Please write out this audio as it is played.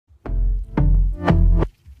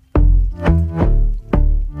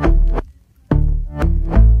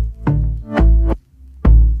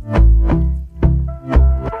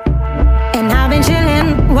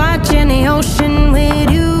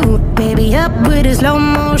with a slow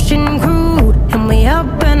motion crew, and we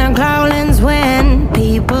up in our clouds when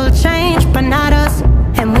people change, but not us.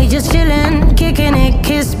 And we just chillin', kicking it,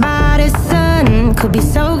 kissed by the sun. Could be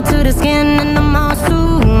soaked to the skin in the mall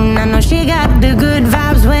soon. I know she got the good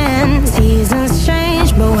vibes when seasons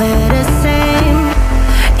change, but we're the same.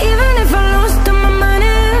 Even if I lost all my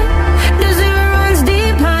money, the zero runs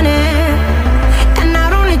deep, honey. And I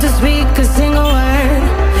don't need to speak a single word,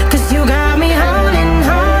 'cause you got me holding,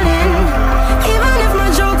 holding. Even if my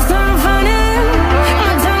jokes aren't funny,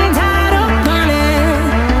 my tongue tied up on it.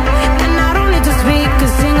 And I don't need to speak a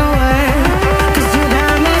single word, 'cause you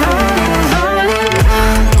got me holding, holding.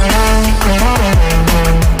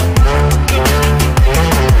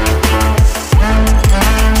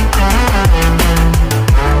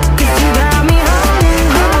 'Cause you got me holding,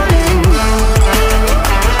 holding.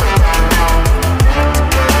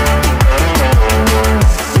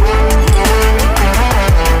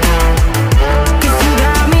 'Cause you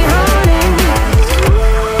got me holding.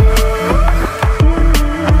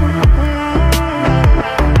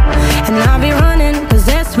 And I'll be running,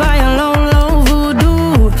 possessed by a low, low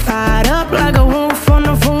voodoo. Fired up like a wolf on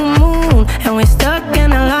a full moon. And we're stuck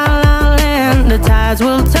in a la la land. The tides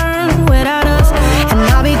will turn without us. And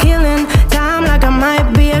I'll be killing time like I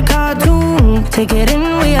might be a cartoon. Take it in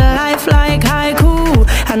real life like haiku.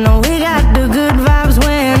 I know we got the good vibes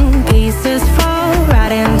when pieces fall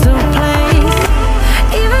right into place.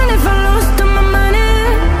 Even if I lost all my money,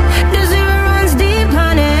 the zero runs deep,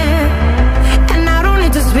 honey. And I don't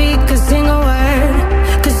need to speak a single word,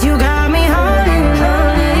 'cause you got me holding,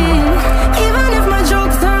 holding. Even if my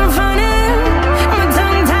jokes aren't funny, my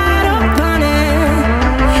tongue tied up on it.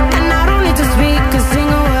 And I don't need to speak a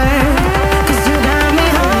single word, 'cause you got me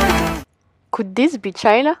holding. Could this be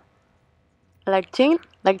China? Like China?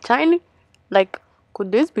 Like China? Like,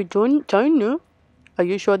 could this be China? Are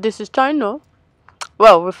you sure this is China?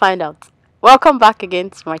 Well, we'll find out. Welcome back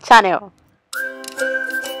again to my channel.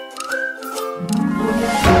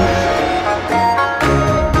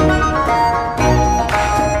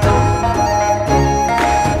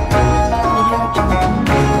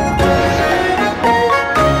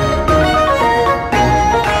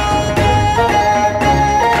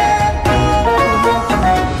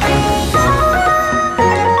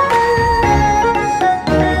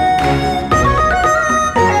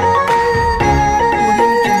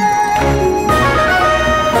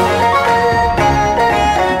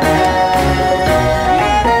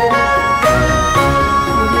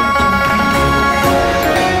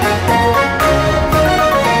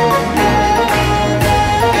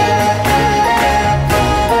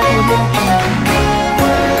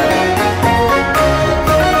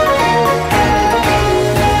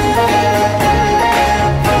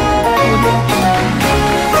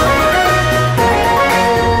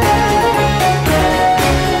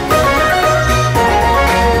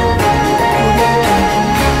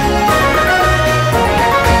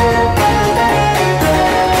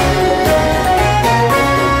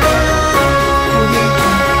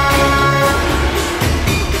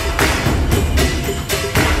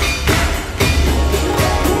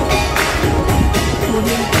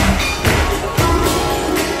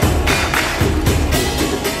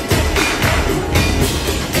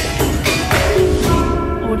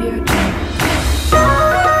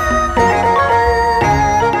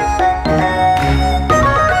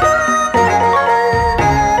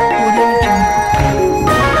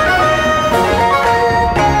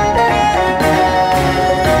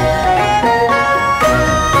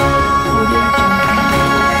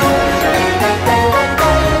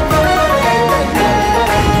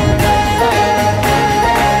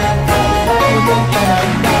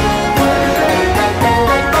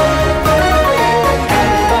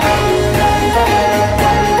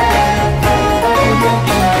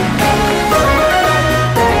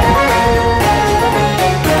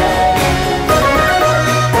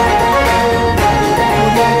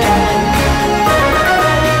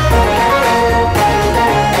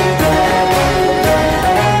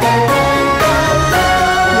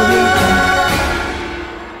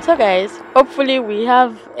 So guys, hopefully we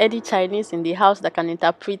have any Chinese in the house that can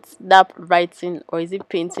interpret that writing, or is it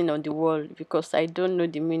painting on the wall, because I don't know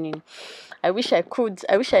the meaning. I wish I could.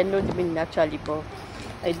 I wish I know the meaning actually, but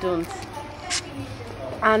I don't.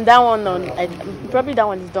 And that one probably that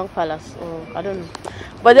one is Dong Palace, or I don't know.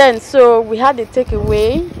 But then, so we had the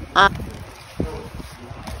takeaway,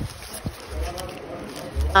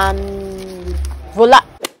 and voila,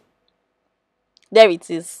 there it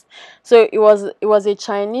is. So it was a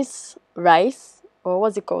Chinese rice, or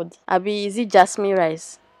what's it called? Abi, is it jasmine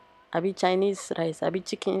rice? Abi Chinese rice? Abi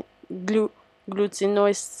chicken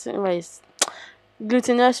glutinous rice?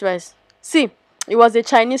 Glutinous rice. See, it was a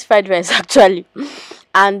Chinese fried rice actually,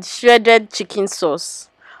 and shredded chicken sauce.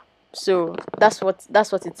 So that's what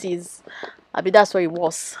it is. I mean, that's what it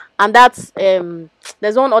was. And that's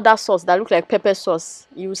there's one other sauce that looks like pepper sauce.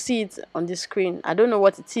 You see it on the screen. I don't know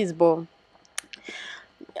what it is, but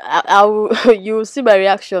I'll you will see my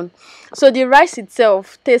reaction. So the rice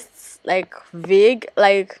itself tastes like vague,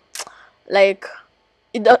 like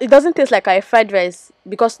it doesn't taste like our fried rice,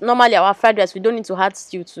 because normally our fried rice we don't need to add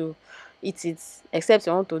stew to eat it, except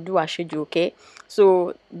you want to do a schedule. Okay,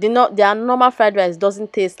 so their normal fried rice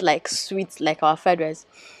doesn't taste like sweet like our fried rice.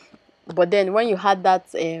 But then when you had that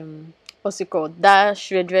what's it called, that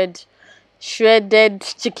shredded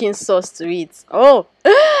chicken sauce to it, oh,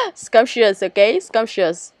 scrumptious. Okay,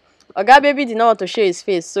 scrumptious. Oga baby did not want to show his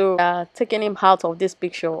face, so taking him out of this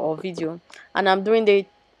picture or video, and I'm doing the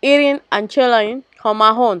eating and chilling on my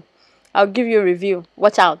own. I'll give you a review.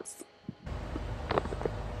 Watch out.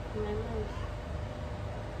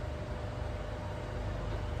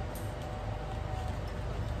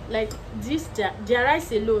 Like this, their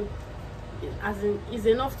rice alone, as in, is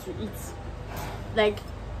enough to eat. Like,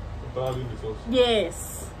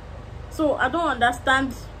 yes. So I don't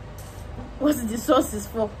understand what the sauce is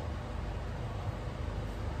for.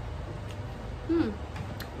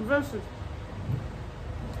 Very sweet.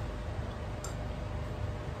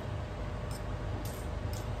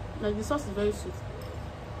 Like, the sauce is very sweet.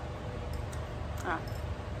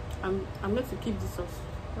 I'm going to keep this sauce.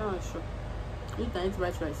 I'm not sure. I need to eat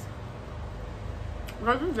white rice.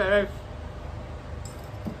 What is the rice?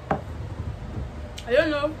 I don't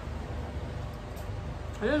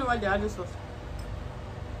know why they add this sauce.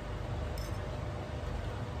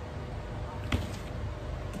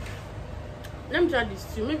 Let me try this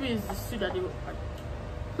stew. Maybe it's the stew that they will add.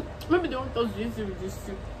 Maybe they want us to eat it with this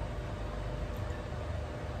stew.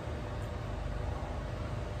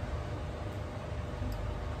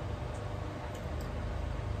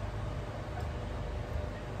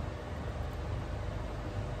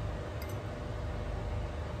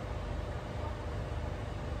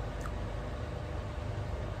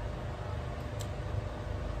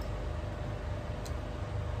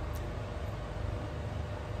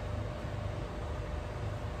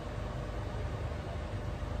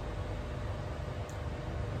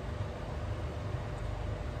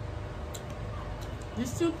 This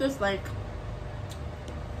still tastes like,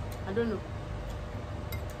 I don't know,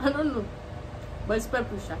 but it's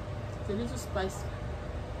paprika. It's a little spicy.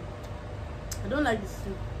 I don't like the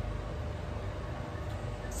stew.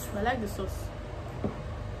 I like the sauce.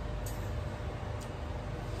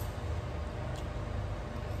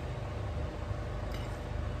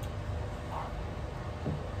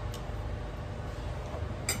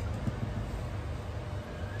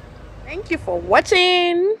 Thank you for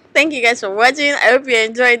watching. Thank you guys for watching. I hope you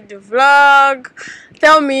enjoyed the vlog.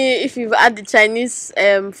 Tell me if you've had the Chinese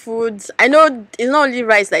foods. I know it's not only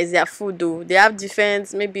rice that is their food though. They have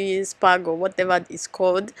different, maybe spag or whatever it's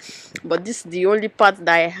called, but this is the only part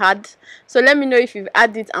that I had. So let me know if you've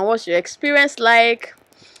had it and what's your experience like.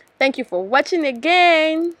 Thank you for watching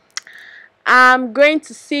again. I'm going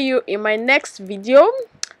to see you in my next video.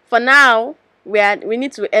 For now, we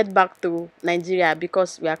need to head back to Nigeria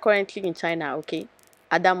because we are currently in China, okay,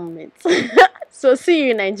 at that moment. So see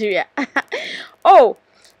you in Nigeria. Oh,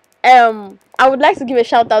 I would like to give a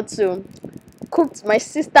shout out to my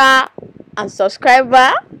sister and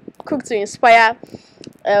subscriber, Cook to Inspire.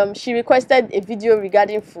 She requested a video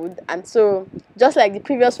regarding food, and so just like the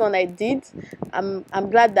previous one I did, I'm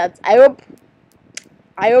glad that I hope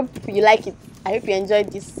you like it. I hope you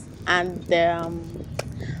enjoyed this, and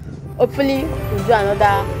hopefully we'll do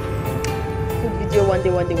another food video one day.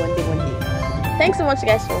 Thanks so much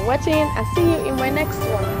guys for watching, and see you in my next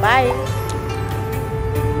one. Bye.